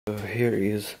Here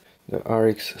is the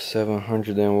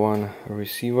RX701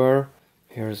 receiver.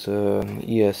 Here's an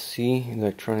ESC,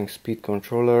 electronic speed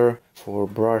controller for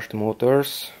brushed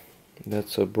motors.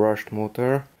 That's a brushed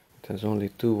motor. It has only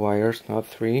 2 wires, not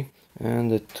 3,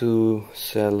 and a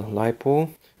 2-cell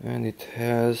LiPo. And it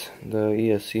has, the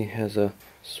ESC has a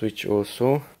switch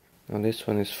also. Now this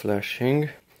one is flashing,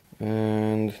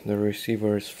 and the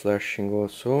receiver is flashing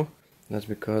also. That's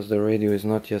because the radio is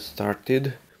not yet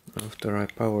started. After I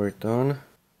power it on,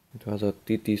 it was a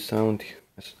TT sound,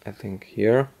 I think,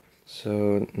 here.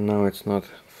 So now it's not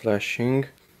flashing,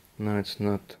 now it's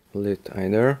not lit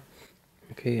either.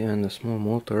 Okay, and the small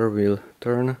motor will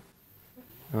turn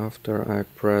after I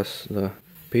press the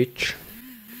pitch.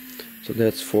 So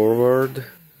that's forward,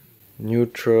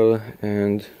 neutral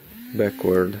and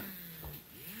backward.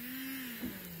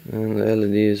 And the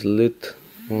LED is lit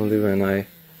only when I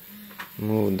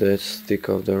move the stick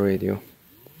of the radio.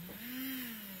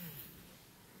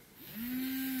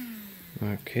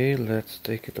 Okay, let's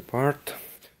take it apart.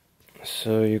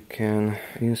 So you can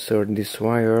insert this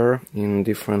wire in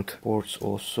different ports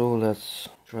also. Let's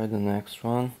try the next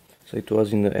one. So it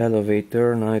was in the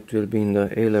elevator, now it will be in the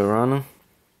aileron.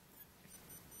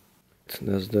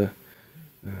 That's the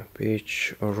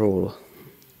page roll.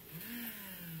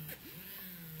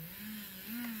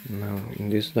 Now in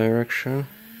this direction.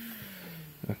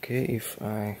 Okay, if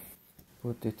I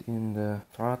put it in the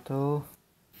throttle,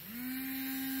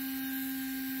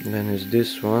 then it's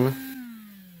this one.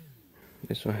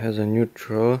 This one has a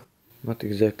neutral, not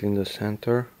exactly in the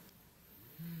center.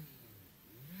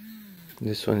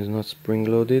 This one is not spring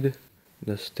loaded,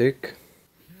 the stick.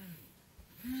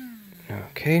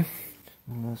 Okay,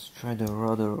 and let's try the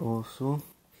rudder also.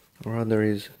 Rudder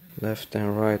is left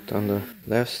and right on the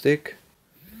left stick.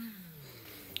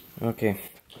 Okay,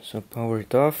 so power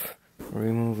it off,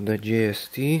 remove the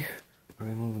JST,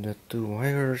 remove the 2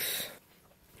 wires.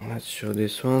 Let's show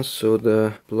this one. So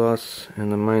the plus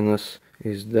and the minus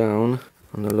is down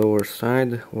on the lower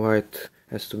side. White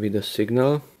has to be the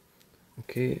signal.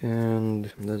 Okay,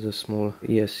 and there's a small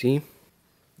ESC.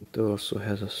 It also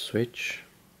has a switch.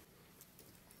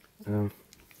 The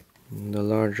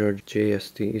larger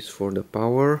JST is for the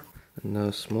power, and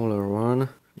the smaller one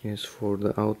is for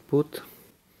the output.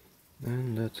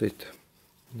 And that's it.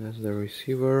 That's the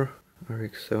receiver,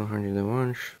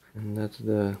 RX701, and that's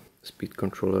the speed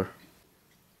controller.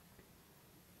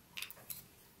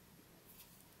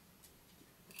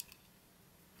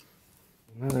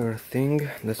 Another thing,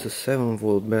 that's a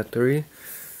 7-volt battery,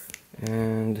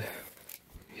 and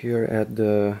here at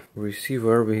the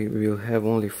receiver we will have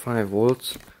only 5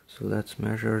 volts. So let's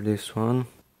measure this one.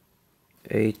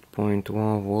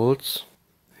 8.1 volts,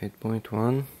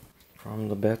 8.1 from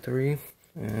the battery.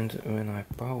 And when I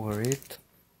power it,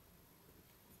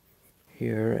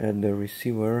 here at the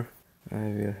receiver I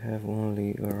will have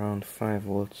only around 5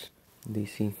 volts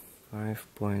DC,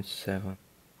 5.7.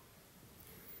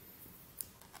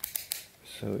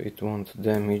 So it won't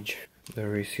damage the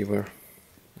receiver.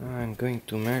 Now I'm going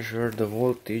to measure the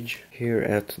voltage here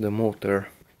at the motor.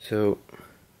 So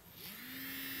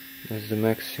that's the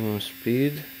maximum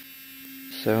speed,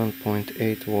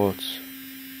 7.8 volts.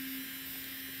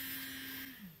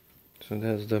 So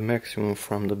that's the maximum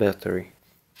from the battery.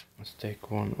 Let's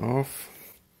take one off.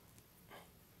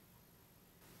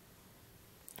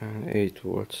 And 8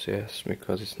 volts, yes,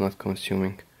 because it's not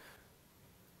consuming.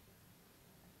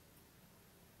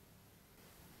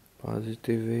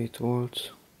 Positive 8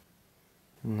 volts,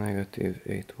 negative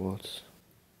 8 volts.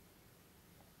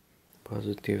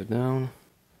 Positive down,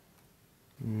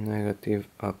 negative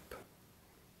up.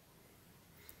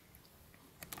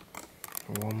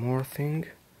 One more thing.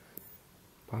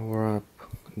 Power up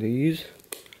these.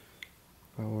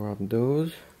 Power up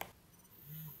those.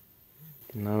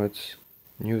 Now it's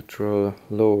neutral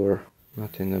lower,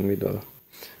 not in the middle.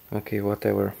 Okay,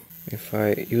 whatever. If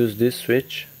I use this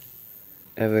switch,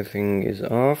 everything is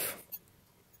off.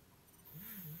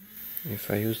 If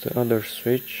I use the other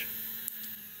switch,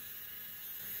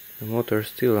 the motor is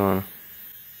still on.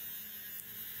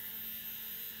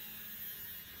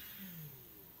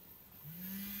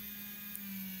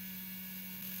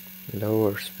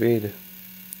 Lower speed,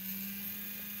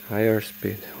 higher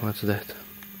speed, what's that?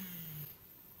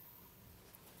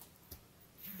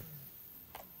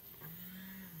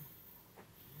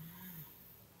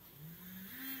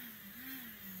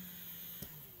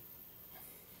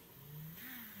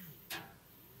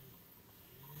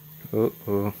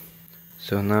 Uh-oh.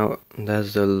 So now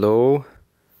that's the low,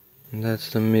 and that's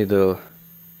the middle.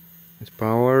 It's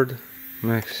powered,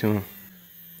 maximum.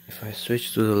 If I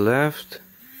switch to the left,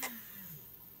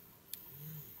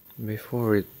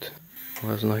 Before it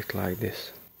was not like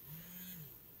this.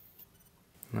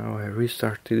 Now I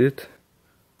restarted it.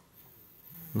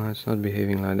 Now it's not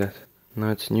behaving like that.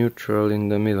 Now it's neutral in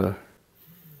the middle.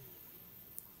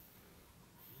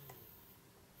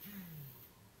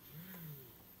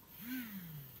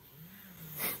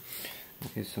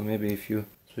 Okay, so maybe if you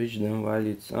switch them while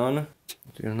it's on,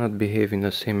 it will not behave in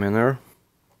the same manner.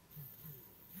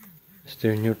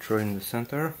 Still neutral in the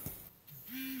center.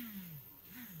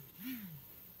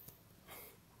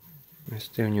 And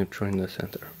still neutral in the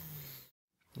center.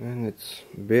 And it's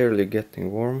barely getting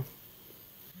warm.